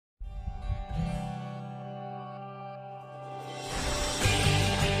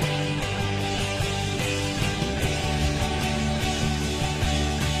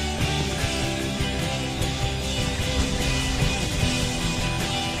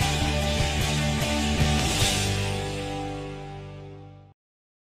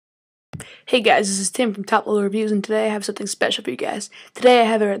Hey guys, this is Tim from Top Level Reviews, and today I have something special for you guys. Today I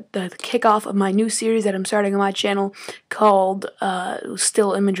have the kickoff of my new series that I'm starting on my channel called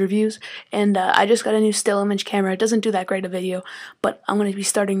Still Image Reviews, and I just got a new still image camera. It doesn't do that great a video, but I'm going to be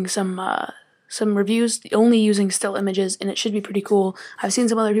starting some reviews only using still images, and it should be pretty cool. I've seen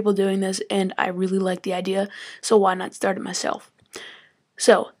some other people doing this, and I really like the idea, so why not start it myself?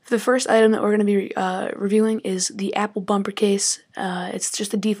 So, the first item that we're going to be reviewing is the Apple bumper case. It's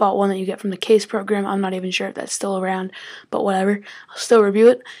just the default one that you get from the case program. I'm not even sure if that's still around, but whatever. I'll still review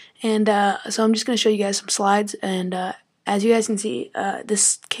it. And so I'm just going to show you guys some slides. And as you guys can see,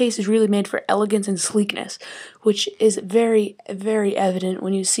 this case is really made for elegance and sleekness, which is very, very evident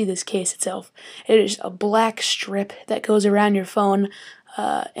when you see this case itself. It is a black strip that goes around your phone.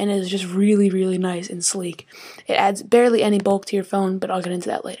 And it is just really, really nice and sleek. It adds barely any bulk to your phone, but I'll get into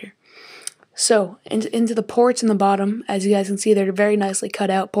that later. So, into the ports in the bottom, as you guys can see, they're very nicely cut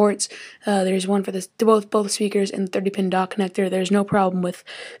out ports. There's one for both speakers and the 30-pin dock connector. There's no problem with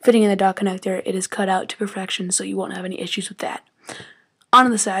fitting in the dock connector. It is cut out to perfection, so you won't have any issues with that. On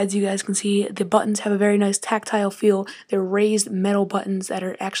the sides, you guys can see the buttons have a very nice tactile feel. They're raised metal buttons that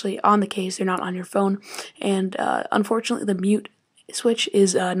are actually on the case. They're not on your phone. And unfortunately, the mute switch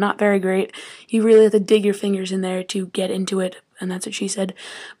is not very great. You really have to dig your fingers in there to get into it, and that's what she said,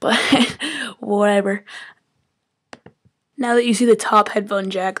 but whatever. Now that you see the top headphone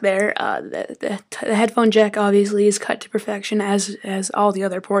jack there, the headphone jack obviously is cut to perfection, as all the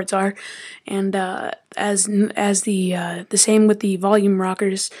other ports are, and as the same with the volume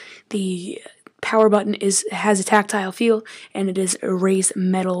rockers, the power button has a tactile feel, and it is a raised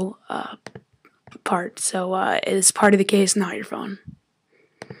metal part, so it is part of the case, not your phone.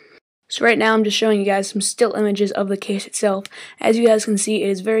 So right now I'm just showing you guys some still images of the case itself. As you guys can see, it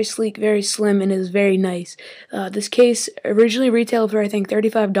is very sleek, very slim, and it is very nice. This case originally retailed for I think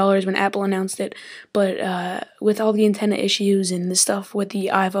 $35 when Apple announced it, but with all the antenna issues and the stuff with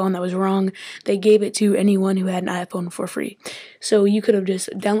the iPhone that was wrong, they gave it to anyone who had an iPhone for free. So you could have just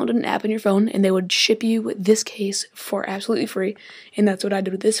downloaded an app on your phone and they would ship you this case for absolutely free, and that's what I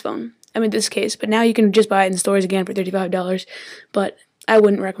did with this phone. This case, but now you can just buy it in stores again for $35, but I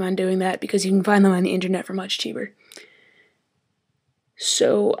wouldn't recommend doing that because you can find them on the internet for much cheaper.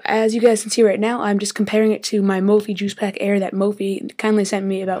 So, as you guys can see right now, I'm just comparing it to my Mophie Juice Pack Air that Mophie kindly sent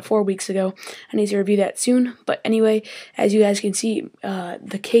me about 4 weeks ago. I need to review that soon, but anyway, as you guys can see,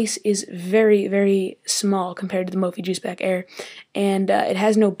 the case is very, very small compared to the Mophie Juice Pack Air, and it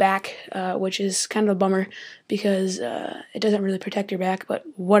has no back, which is kind of a bummer because it doesn't really protect your back, but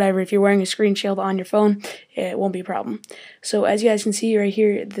whatever. If you're wearing a screen shield on your phone, it won't be a problem. So, as you guys can see right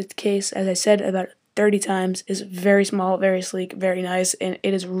here, the case, as I said about 30 times, is very small, very sleek, very nice, and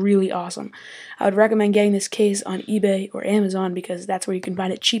it is really awesome. I would recommend getting this case on eBay or Amazon because that's where you can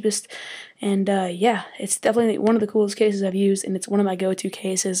find it cheapest. And yeah, it's definitely one of the coolest cases I've used, and it's one of my go-to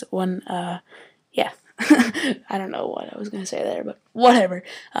cases when, yeah. I don't know what I was going to say there, but whatever.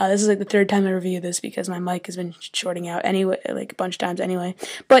 This is like the third time I review this because my mic has been shorting out anyway, like a bunch of times anyway.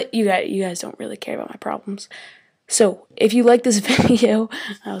 But you guys don't really care about my problems. So, if you like this video,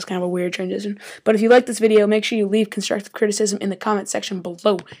 that was kind of a weird transition, but if you like this video, make sure you leave constructive criticism in the comment section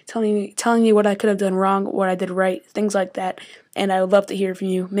below, telling me what I could have done wrong, what I did right, things like that, and I would love to hear from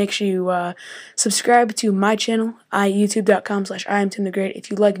you. Make sure you subscribe to my channel, youtube.com/iamtimthegreat, if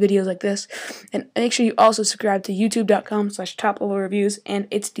you like videos like this, and make sure you also subscribe to youtube.com/toplevelreviews and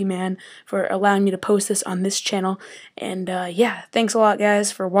It's D-Man for allowing me to post this on this channel. And yeah, thanks a lot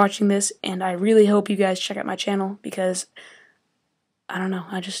guys for watching this, and I really hope you guys check out my channel because I don't know,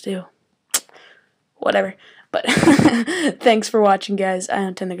 I just do. Whatever. But thanks for watching guys. I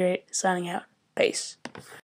am Tim the Great, signing out. Peace.